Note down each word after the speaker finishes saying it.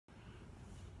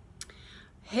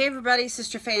Hey everybody,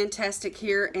 Sister Fantastic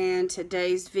here, and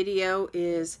today's video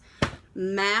is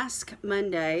Mask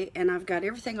Monday, and I've got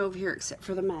everything over here except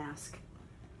for the mask.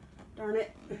 Darn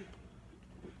it.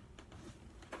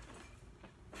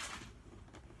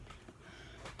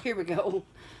 Here we go.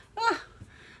 Ah,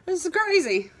 this is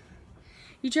crazy.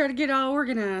 You try to get all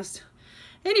organized.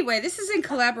 Anyway, this is in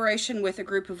collaboration with a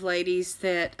group of ladies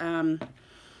that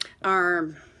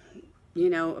are, you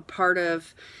know, a part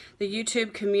of the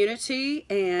YouTube community,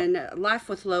 and Life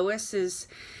with Lois is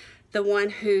the one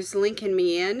who's linking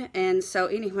me in. And so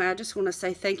anyway, I just want to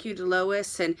say thank you to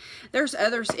Lois, and there's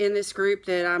others in this group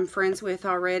that I'm friends with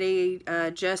already,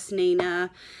 Just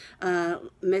Nina,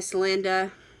 Miss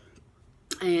Linda,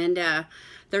 and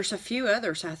there's a few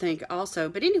others I think also.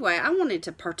 But anyway, I wanted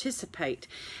to participate,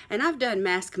 and I've done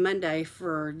Mask Monday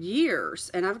for years,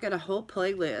 and I've got a whole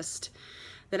playlist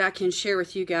that I can share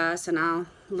with you guys, and I'll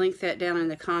link that down in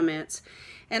the comments,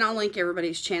 and I'll link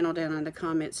everybody's channel down in the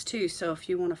comments too, so if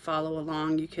you want to follow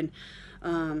along, you can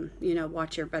you know,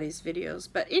 watch everybody's videos.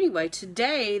 But anyway,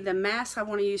 today, the mask I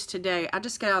want to use today, I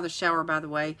just got out of the shower, by the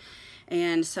way,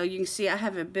 and so you can see I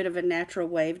have a bit of a natural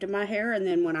wave to my hair, and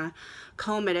then when I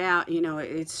comb it out, you know,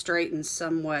 it straightens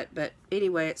somewhat. But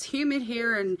anyway, it's humid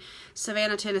here in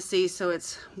Savannah, Tennessee, so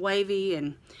it's wavy,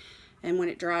 and when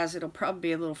it dries, it'll probably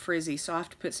be a little frizzy, so I have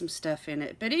to put some stuff in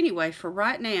it. But anyway, for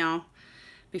right now,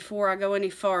 before I go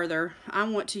any farther, I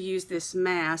want to use this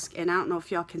mask, and I don't know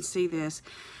if y'all can see this,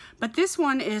 but this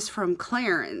one is from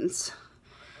Clarins,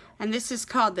 and this is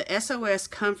called the SOS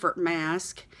Comfort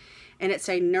Mask, and it's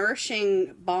a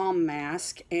Nourishing Balm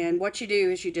Mask, and what you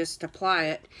do is you just apply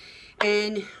it,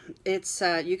 and it's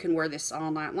you can wear this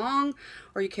all night long,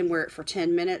 or you can wear it for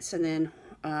 10 minutes and then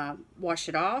wash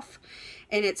it off.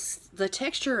 And it's the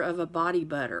texture of a body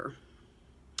butter.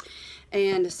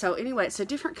 And so anyway, it's a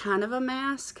different kind of a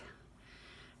mask,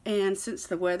 and since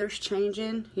the weather's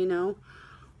changing, you know,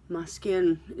 my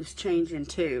skin is changing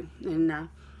too. And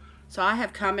so I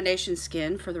have combination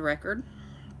skin, for the record,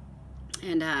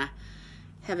 and I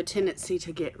have a tendency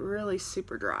to get really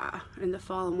super dry in the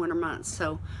fall and winter months.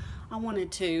 So I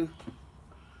wanted to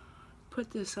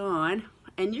put this on,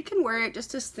 and you can wear it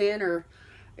just as thin or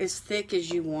as thick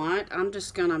as you want. I'm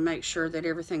just gonna make sure that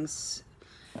everything's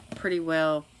pretty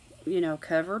well, you know,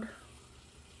 covered,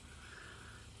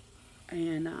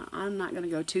 and I'm not gonna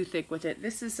go too thick with it.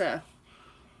 This is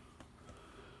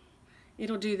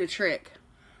it'll do the trick.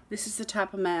 This is the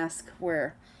type of mask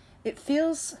where it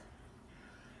feels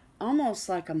almost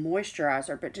like a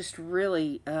moisturizer, but just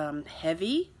really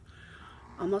heavy,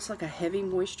 almost like a heavy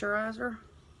moisturizer.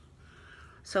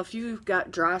 So if you've got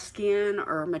dry skin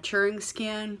or maturing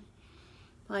skin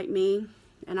like me,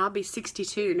 and I'll be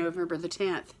 62 November the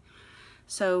 10th.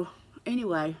 So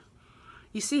anyway,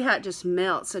 you see how it just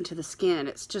melts into the skin.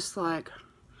 It's just like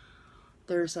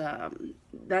there's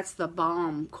that's the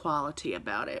balm quality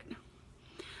about it.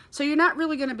 So you're not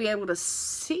really going to be able to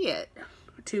see it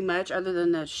too much other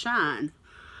than the shine.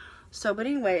 So, but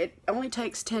anyway, it only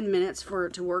takes 10 minutes for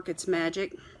it to work its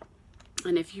magic.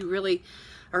 And if you really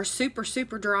are super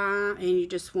dry and you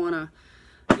just want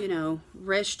to, you know,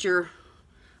 rest your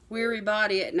weary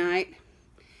body at night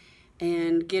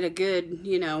and get a good,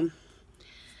 you know,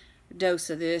 dose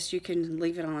of this, you can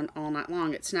leave it on all night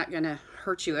long. It's not going to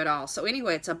hurt you at all. So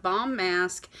anyway, it's a balm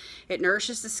mask. It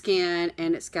nourishes the skin,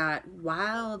 and it's got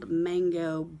wild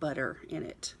mango butter in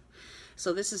it.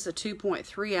 So this is a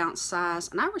 2.3 ounce size,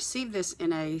 and I received this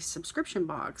in a subscription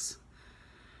box.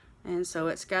 And so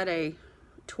it's got a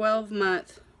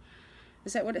 12-month,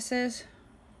 is that what it says?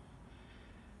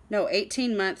 No,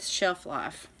 18-month shelf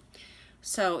life.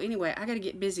 So anyway, I got to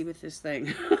get busy with this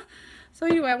thing. So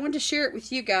anyway, I wanted to share it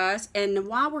with you guys. And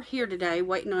while we're here today,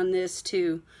 waiting on this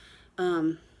to,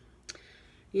 you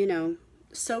know,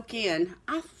 soak in,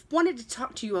 I wanted to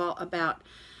talk to you all about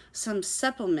some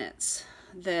supplements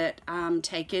that I'm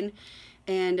taking.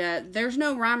 And there's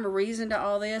no rhyme or reason to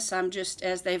all this. I'm just,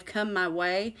 as they've come my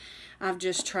way, I've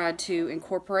just tried to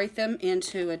incorporate them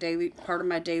into a daily part of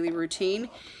my daily routine.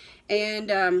 And,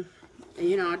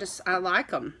 you know, I like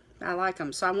them. I like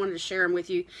them. So I wanted to share them with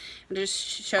you and just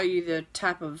show you the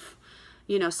type of,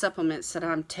 you know, supplements that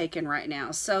I'm taking right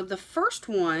now. So the first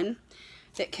one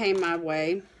that came my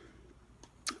way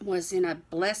was in a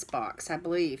Bless box, I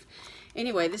believe.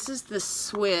 Anyway, this is the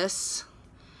Swisse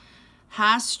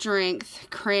High Strength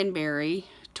Cranberry,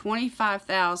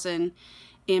 25,000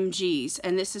 mgs,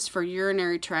 and this is for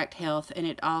urinary tract health, and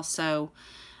it also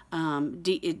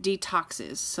it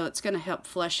detoxes, so it's going to help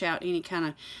flush out any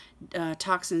kind of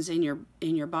toxins in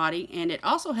your body. And it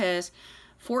also has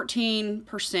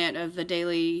 14% of the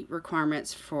daily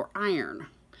requirements for iron,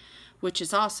 which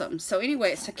is awesome. So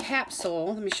anyway, it's a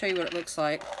capsule. Let me show you what it looks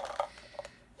like.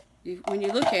 When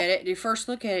you look at it, you first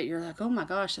look at it, you're like, oh my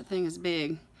gosh, that thing is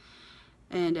big.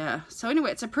 And so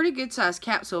anyway, it's a pretty good sized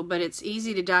capsule, but it's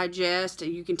easy to digest.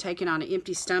 You can take it on an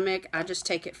empty stomach. I just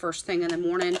take it first thing in the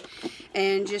morning,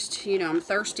 and just, you know, I'm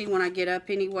thirsty when I get up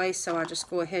anyway, so I just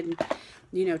go ahead and,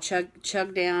 you know,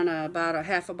 chug down about a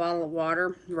half a bottle of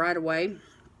water right away.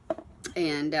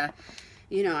 And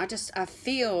you know, I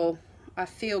feel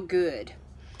good.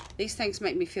 These things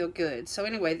make me feel good. So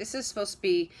anyway, this is supposed to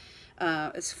be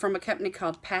it's from a company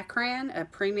called Clarins, a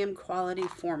premium quality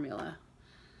formula.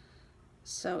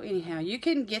 So anyhow, you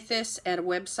can get this at a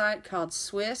website called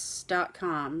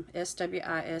Swisse.com,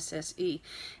 S-W-I-S-S-E,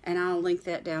 and I'll link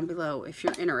that down below if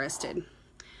you're interested.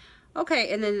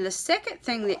 Okay, and then the second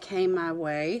thing that came my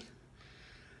way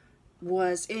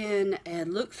was in a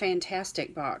Look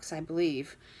Fantastic box, I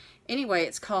believe. Anyway,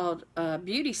 it's called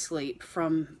Beauty Sleep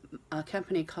from a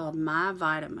company called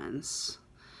MyVitamins.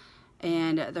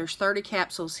 And there's 30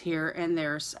 capsules here, and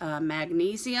there's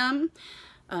magnesium,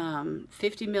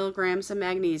 50 milligrams of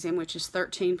magnesium, which is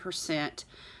 13%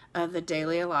 of the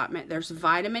daily allotment. There's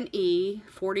vitamin E,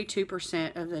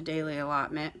 42% of the daily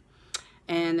allotment.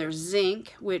 And there's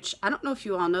zinc, which I don't know if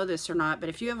you all know this or not, but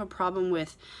if you have a problem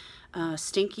with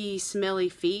stinky, smelly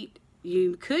feet,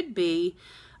 you could be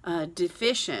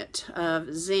deficient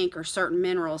of zinc or certain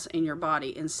minerals in your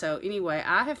body. And so anyway,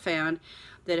 I have found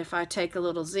that if I take a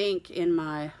little zinc in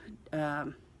my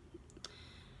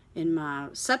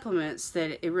supplements,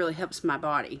 that it really helps my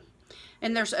body.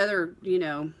 And there's other, you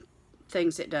know,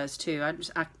 things it does too.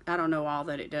 I don't know all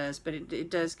that it does, but it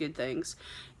does good things.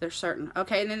 There's certain.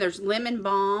 Okay, and then there's lemon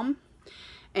balm,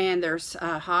 and there's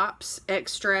hops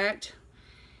extract,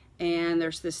 and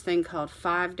there's this thing called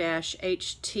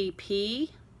 5-HTP,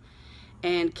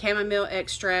 and chamomile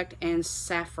extract, and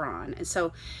saffron. And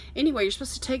so anyway, you're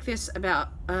supposed to take this about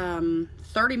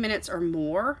 30 minutes or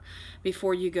more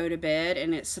before you go to bed,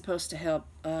 and it's supposed to help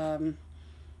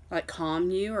like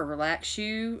calm you or relax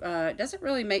you. It doesn't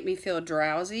really make me feel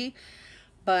drowsy,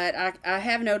 but I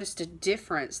have noticed a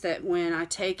difference that when I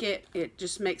take it, it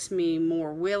just makes me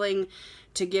more willing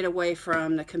to get away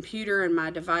from the computer and my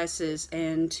devices,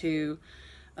 and to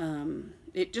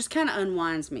it just kind of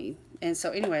unwinds me. And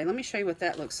so anyway, let me show you what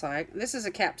that looks like. This is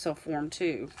a capsule form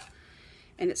too,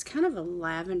 and it's kind of a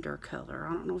lavender color.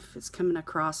 I don't know if it's coming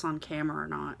across on camera or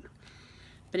not,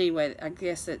 but anyway, I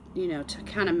guess that, you know, to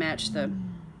kind of match the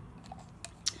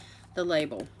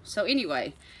label. So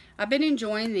anyway, I've been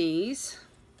enjoying these.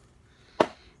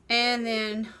 And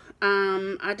then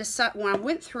I decided, when I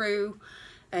went through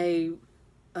a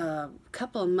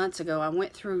couple of months ago, I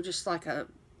went through just like a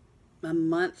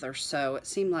month or so. It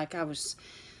seemed like I was,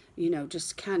 you know,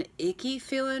 just kind of icky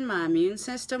feeling. My immune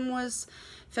system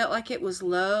felt like it was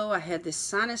low. I had this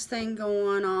sinus thing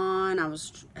going on.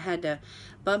 Had to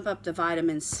bump up the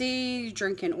vitamin C,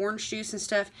 drinking orange juice and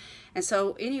stuff. And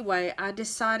so anyway, I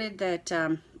decided that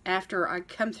after I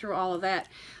come through all of that,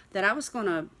 that I was going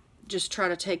to just try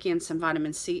to take in some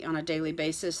vitamin C on a daily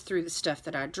basis through the stuff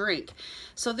that I drink.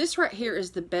 So this right here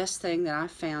is the best thing that I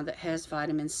found that has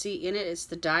vitamin C in it. It's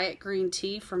the diet green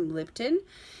tea from Lipton,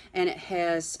 and it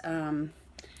has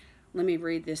let me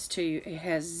read this to you. It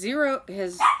has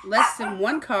less than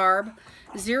 1 carb,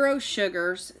 0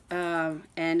 sugars, and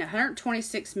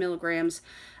 126 milligrams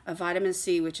of vitamin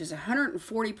C, which is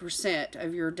 140%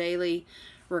 of your daily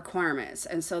requirements.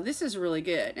 And so this is really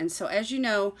good. And so, as you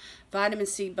know, vitamin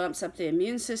C bumps up the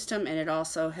immune system, and it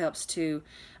also helps to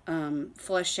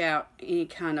flush out any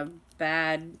kind of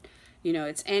bad, you know,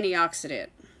 it's antioxidant.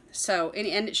 So,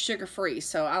 and it's sugar free,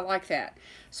 so I like that.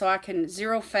 So I can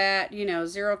 0 fat, you know,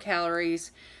 0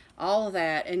 calories, all of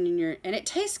that, and it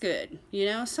tastes good. You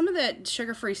know, some of that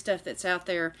sugar free stuff that's out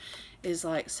there is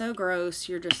like so gross.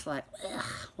 You're just like, ugh,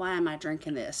 why am I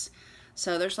drinking this?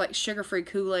 So there's like sugar-free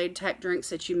Kool-Aid type drinks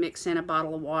that you mix in a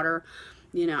bottle of water.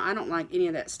 You know, I don't like any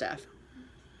of that stuff.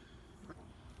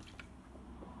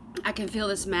 I can feel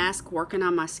this mask working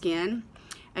on my skin,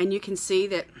 and you can see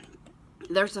that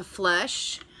there's a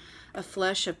flush of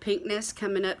pinkness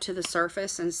coming up to the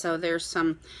surface, and so there's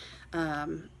some,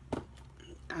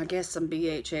 I guess some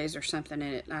BHAs or something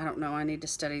in it. I don't know. I need to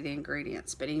study the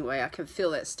ingredients, but anyway, I can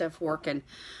feel that stuff working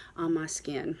on my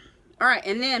skin. All right,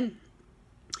 and then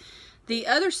the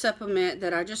other supplement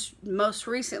that I just most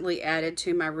recently added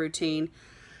to my routine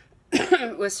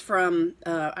was from,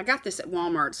 I got this at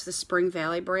Walmart. It's the Spring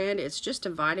Valley brand. It's just a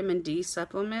vitamin D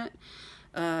supplement.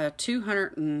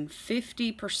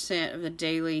 250% of the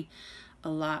daily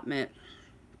allotment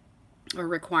or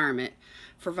requirement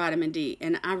for vitamin D.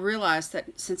 And I realized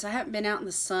that since I haven't been out in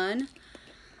the sun,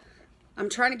 I'm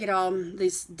trying to get all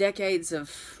these decades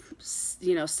of,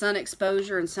 you know, sun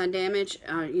exposure and sun damage.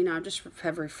 You know, I just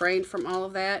have refrained from all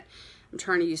of that. I'm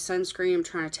trying to use sunscreen. I'm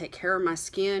trying to take care of my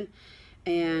skin.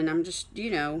 And I'm just, you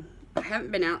know, I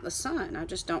haven't been out in the sun. I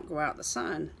just don't go out in the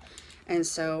sun. And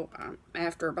so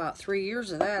after about 3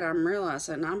 years of that, I'm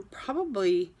realizing I'm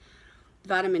probably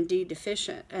vitamin D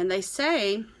deficient. And they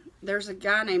say, there's a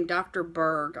guy named Dr.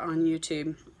 Berg on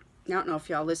YouTube. I don't know if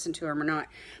y'all listen to him or not,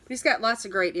 but he's got lots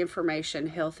of great information,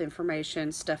 health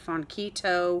information, stuff on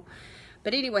keto.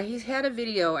 But anyway, he's had a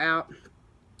video out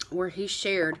where he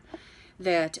shared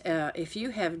that if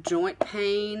you have joint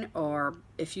pain or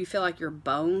if you feel like your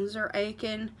bones are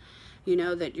aching, you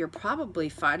know that you're probably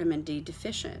vitamin D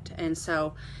deficient. And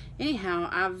so anyhow,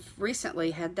 I've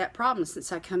recently had that problem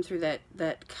since I come through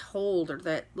that cold or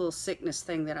that little sickness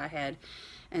thing that I had.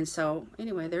 And so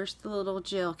anyway, there's the little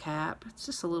gel cap. It's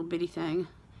just a little bitty thing,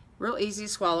 real easy to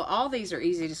swallow. All these are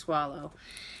easy to swallow.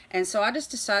 And so I just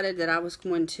decided that I was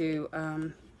going to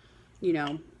you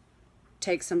know,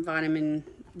 take some vitamin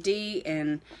D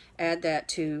and add that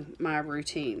to my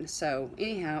routine. So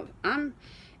anyhow,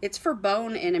 it's for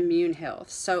bone and immune health.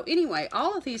 So anyway,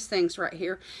 all of these things right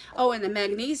here. Oh, and the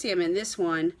magnesium in this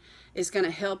one is going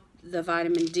to help the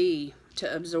vitamin D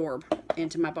to absorb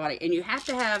into my body. And you have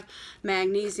to have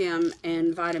magnesium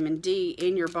and vitamin D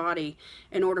in your body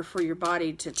in order for your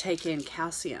body to take in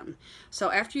calcium.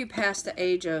 So after you pass the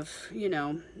age of, you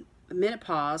know,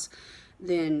 menopause,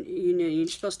 then, you know, you're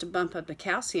supposed to bump up the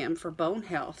calcium for bone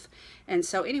health. And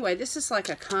so anyway, this is like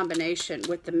a combination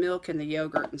with the milk and the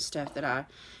yogurt and stuff that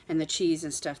and the cheese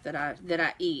and stuff that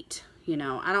I eat. You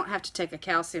know, I don't have to take a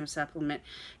calcium supplement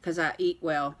because I eat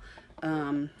well.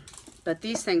 But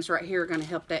these things right here are going to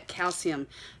help that calcium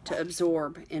to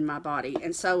absorb in my body.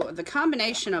 And so the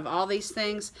combination of all these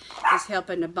things is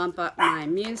helping to bump up my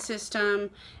immune system,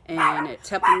 and it's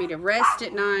helping me to rest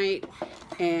at night.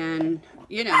 And,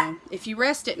 you know, if you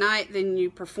rest at night, then you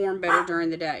perform better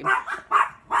during the day.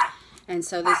 And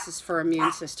so this is for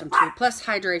immune system too, plus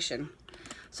hydration.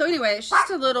 So anyway, it's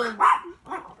just a little,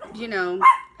 you know,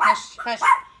 hush, hush,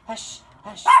 hush,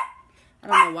 hush. I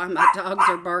don't know why my dogs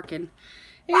are barking.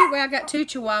 Anyway, I got 2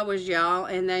 Chihuahuas, y'all,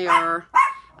 and they are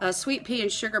Sweet Pea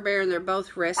and Sugar Bear, and they're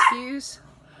both rescues.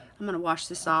 I'm going to wash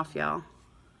this off, y'all.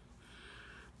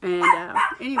 And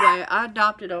anyway, I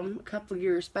adopted them a couple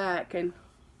years back, and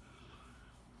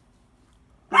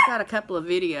I've got a couple of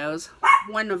videos.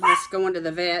 One of us going to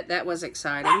the vet. That was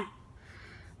exciting.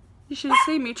 You should have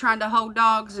seen me trying to hold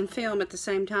dogs and film at the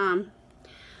same time.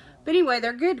 But anyway,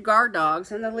 they're good guard dogs,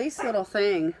 and the least little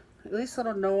thing, the least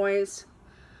little noise,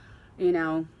 you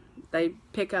know, they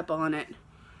pick up on it.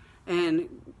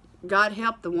 And God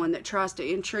help the one that tries to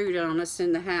intrude on us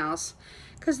in the house,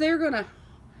 because they're going to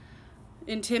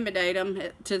intimidate them,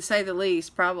 to say the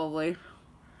least, probably.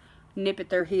 Nip at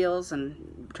their heels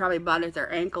and probably bite at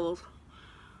their ankles.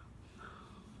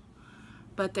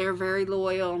 But they're very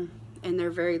loyal and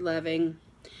they're very loving.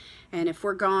 And if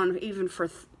we're gone even for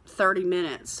 30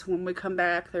 minutes, when we come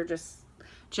back, they're just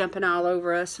jumping all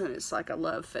over us, and it's like a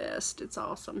love fest. It's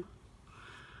awesome.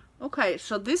 Okay,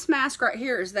 so this mask right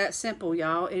here is that simple,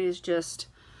 y'all. It is just,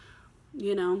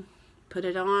 you know, put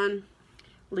it on,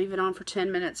 leave it on for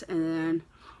 10 minutes, and then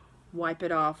wipe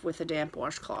it off with a damp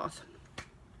washcloth.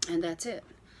 And that's it.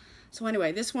 So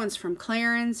anyway, this one's from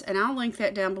Clarins, and I'll link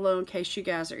that down below in case you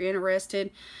guys are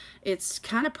interested. It's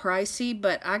kind of pricey,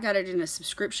 but I got it in a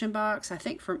subscription box, I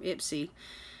think from Ipsy.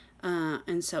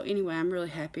 And so anyway, I'm really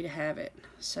happy to have it.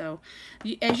 So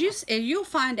as you'll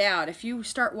find out if you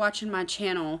start watching my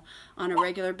channel on a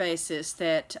regular basis,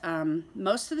 that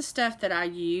most of the stuff that I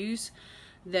use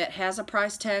that has a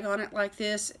price tag on it like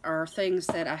this are things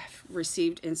that I've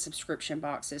received in subscription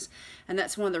boxes. And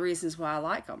that's one of the reasons why I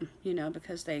like them, you know,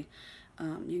 because they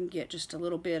you can get just a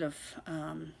little bit of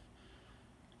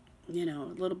you know,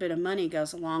 a little bit of money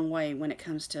goes a long way when it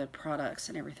comes to products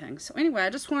and everything. So anyway, I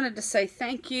just wanted to say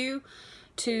thank you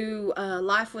to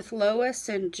Life with Lois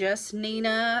and Just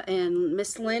Nina and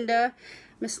Miss Linda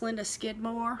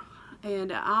Skidmore,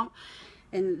 and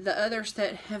the others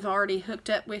that have already hooked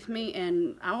up with me,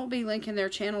 and I will be linking their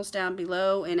channels down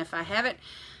below. And if I haven't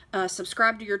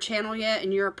subscribed to your channel yet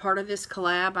and you're a part of this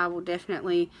collab, I will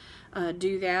definitely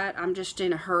do that. I'm just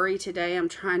in a hurry today. I'm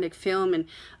trying to film and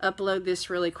upload this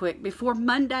really quick before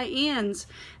Monday ends,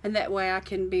 and that way I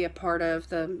can be a part of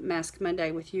the Mask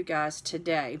Monday with you guys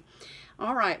today.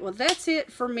 Alright, well that's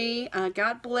it for me.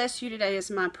 God bless you today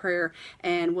is my prayer,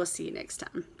 and we'll see you next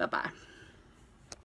time. Bye-bye.